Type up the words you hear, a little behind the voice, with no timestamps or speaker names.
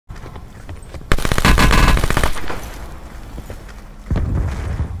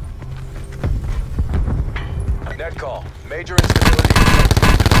Recall. Major instability.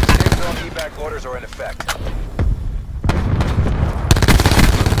 Safe zone evac orders are in effect.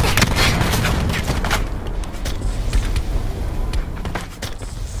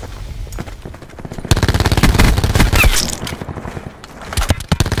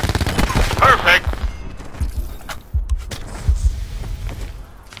 Perfect.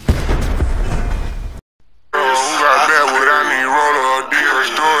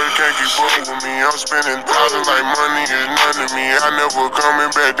 Can't keep up with me, I'm spending thousands like money is nothing to me. I never coming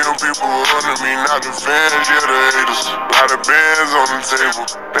back, them people under me. Not the fans, yeah the haters. Lot of bands on the table.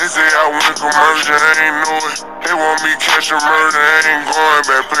 They say I went commercial, I ain't know it. They want me catching murder, I ain't going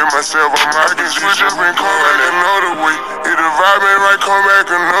back. Put myself on my can switch up and come back another way. If the vibe ain't right, come back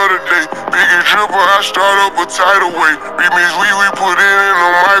another day. Biggie dripper, I start up a tidal way. Remix we put it in no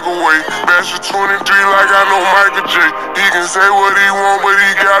microwave. Bachelor 23 like I know Michael J. He can say what he want, but he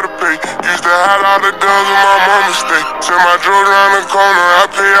gotta pay. Used to hide all the guns in my mama's stay. Send my drugs around the corner, I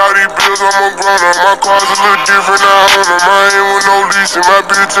pay all these bills, I'm a grown up. My cars a little different, I own them. I ain't with no leasing, my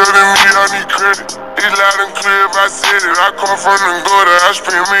bitch telling me I need credit. It's loud and clear if I said it. I come from the gutter, I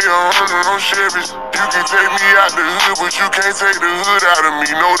spend me 100 on Chevys. You can take me out the hood, but you can't take the hood out of me.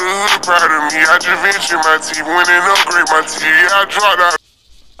 Know the hood proud of me. I just ventured my teeth, went and upgrade my teeth. Yeah, I dropped out.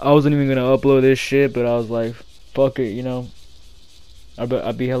 I wasn't even gonna upload this shit, but I was like, fuck it, you know.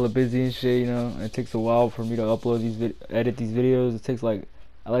 I'd be hella busy and shit, you know. It takes a while for me to upload edit these videos. It takes like,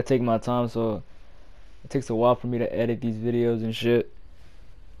 I like taking my time, so it takes a while for me to edit these videos and shit.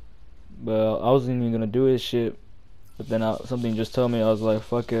 But I wasn't even gonna do this shit. But then something just told me, I was like,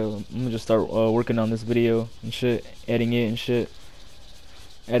 fuck it, I'm gonna just start working on this video and shit, editing it and shit,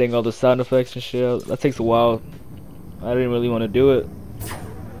 adding all the sound effects and shit. That takes a while. I didn't really want to do it,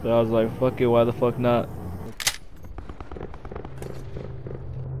 but I was like, fuck it, why the fuck not?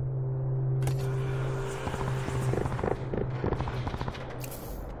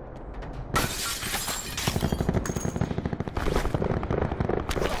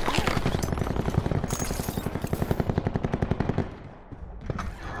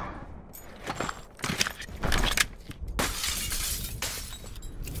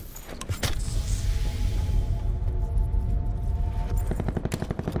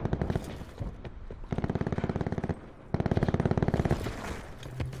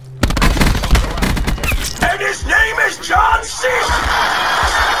 His name is John C.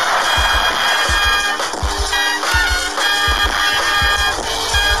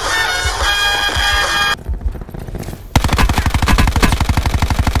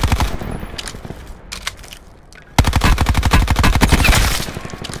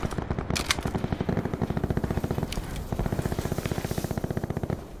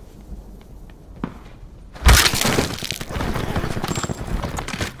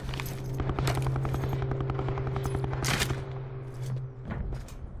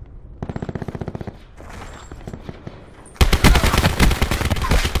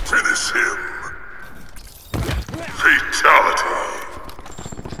 Finish him. Fatality.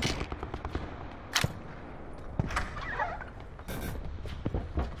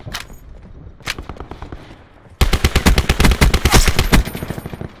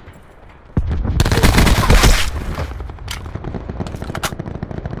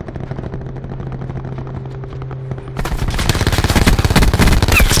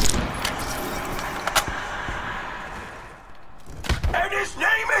 And his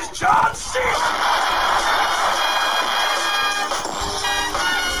name is John C.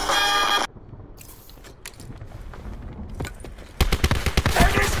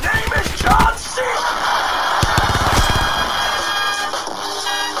 And his name is John C.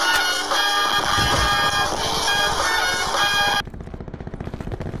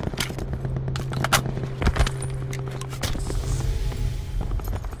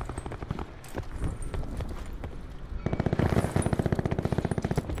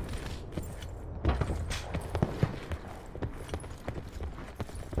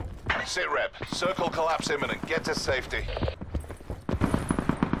 Sit rep. Circle collapse imminent. Get to safety.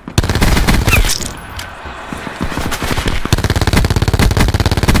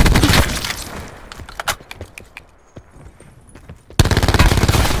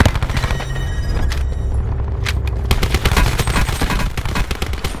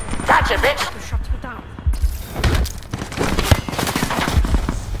 Gotcha, bitch.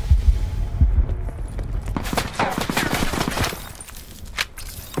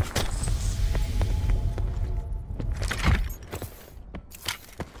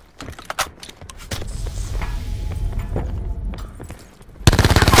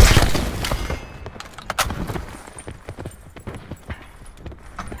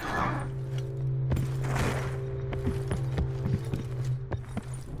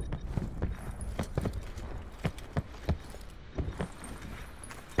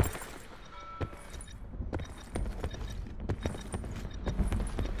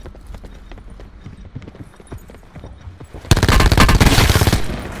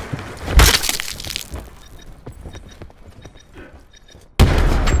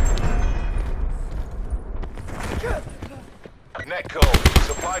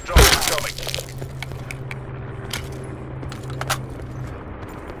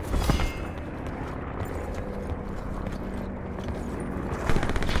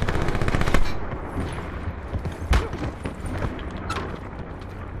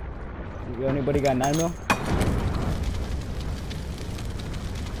 anybody got 9 mil?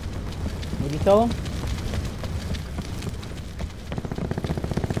 What'd you tell him?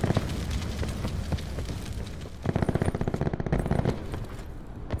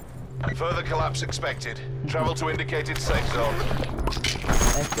 Further collapse expected. Travel to indicated safe zone.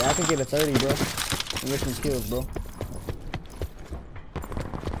 Actually, I can get a 30, bro. And get some kills, bro.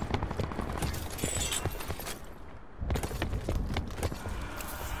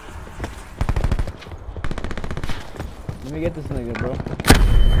 Let me get this nigga, bro.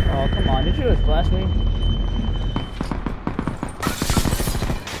 Oh, come on. Did you just flash me?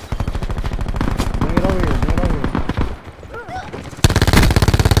 Bring it over here. Bring it over here.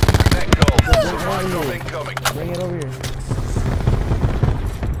 Net goal. Bring Supply it drop over here. incoming. Bring it over here.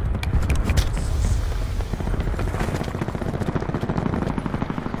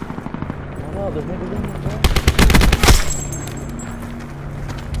 What up? There's niggas in here, bro.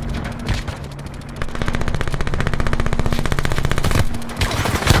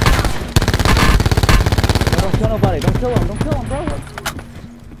 Don't kill nobody. Don't kill him. Don't kill him, bro.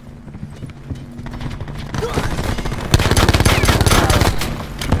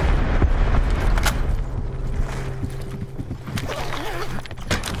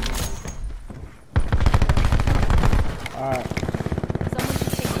 Alright. Someone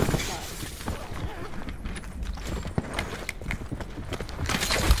should take these supplies.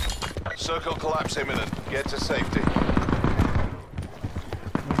 Circle collapse imminent. Get to safety.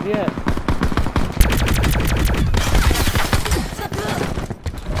 Where's he at?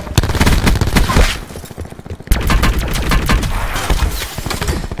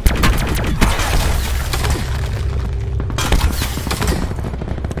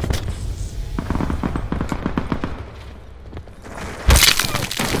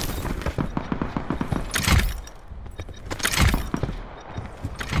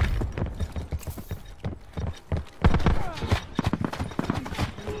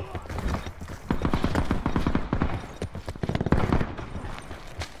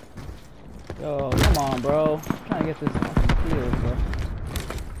 Yo, come on, bro. I'm trying to get this fucking kill, bro.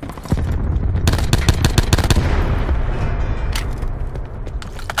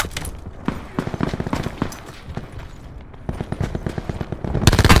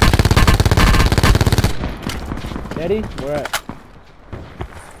 Eddie, where at?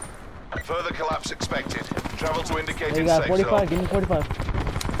 Further collapse expected. Travel to Hey, indicated you got safe 45? zone. Give me 45.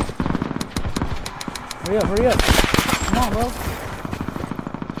 Hurry up, hurry up. Come on, bro.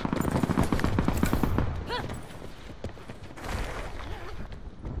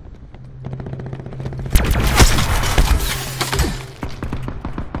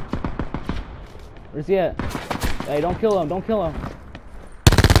 Where's he at? Hey, don't kill him, don't kill him.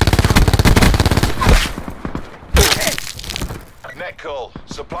 Net call.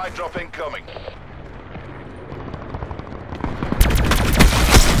 Supply drop incoming.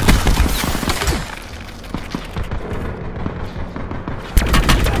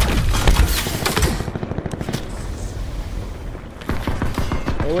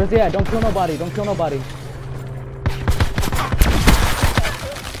 Hey, where's he at? Don't kill nobody, don't kill nobody.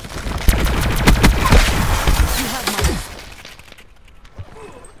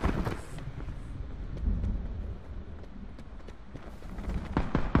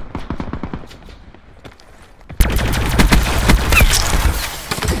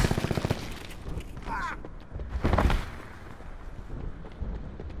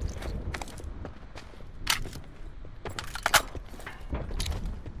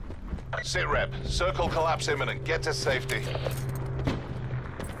 Sit rep. Circle collapse imminent. Get to safety.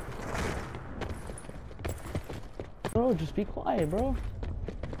 Bro, just be quiet, bro.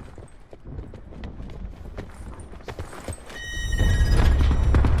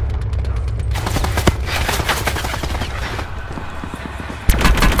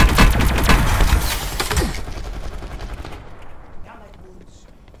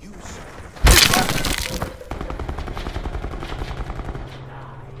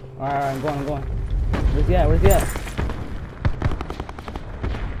 Alright, I'm going, I'm going. Where's he at? Where's he at?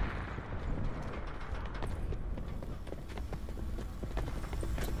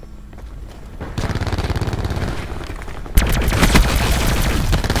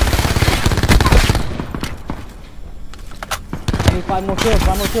 I need 5 more kills,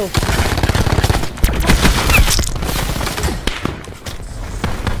 5 more kills.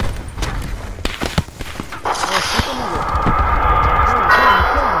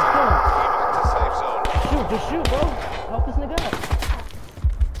 Just shoot, bro. Help this nigga out.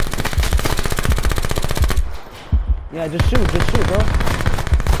 Yeah, just shoot, bro.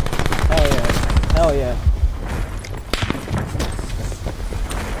 Hell yeah. Hell yeah.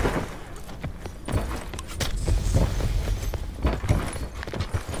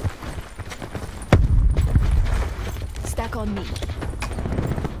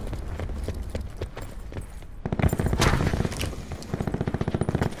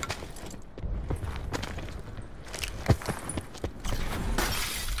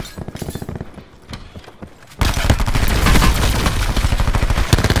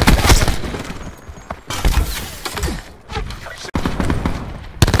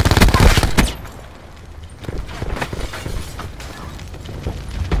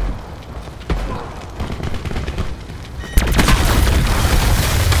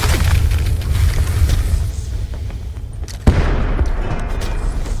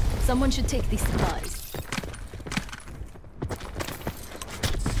 Someone should take these supplies.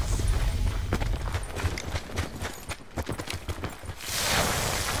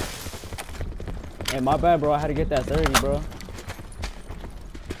 Hey, my bad, bro. I had to get that 30, bro.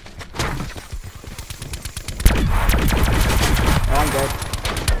 Oh, I'm dead.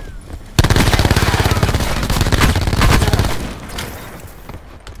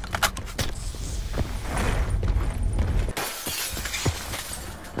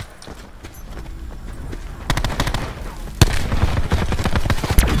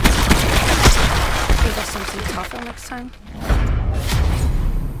 Give us something tougher next time.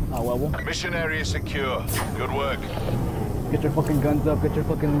 Oh, well. Mission area secure. Good work. Get your fucking guns up. Get your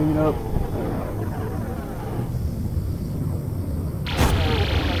fucking lean up.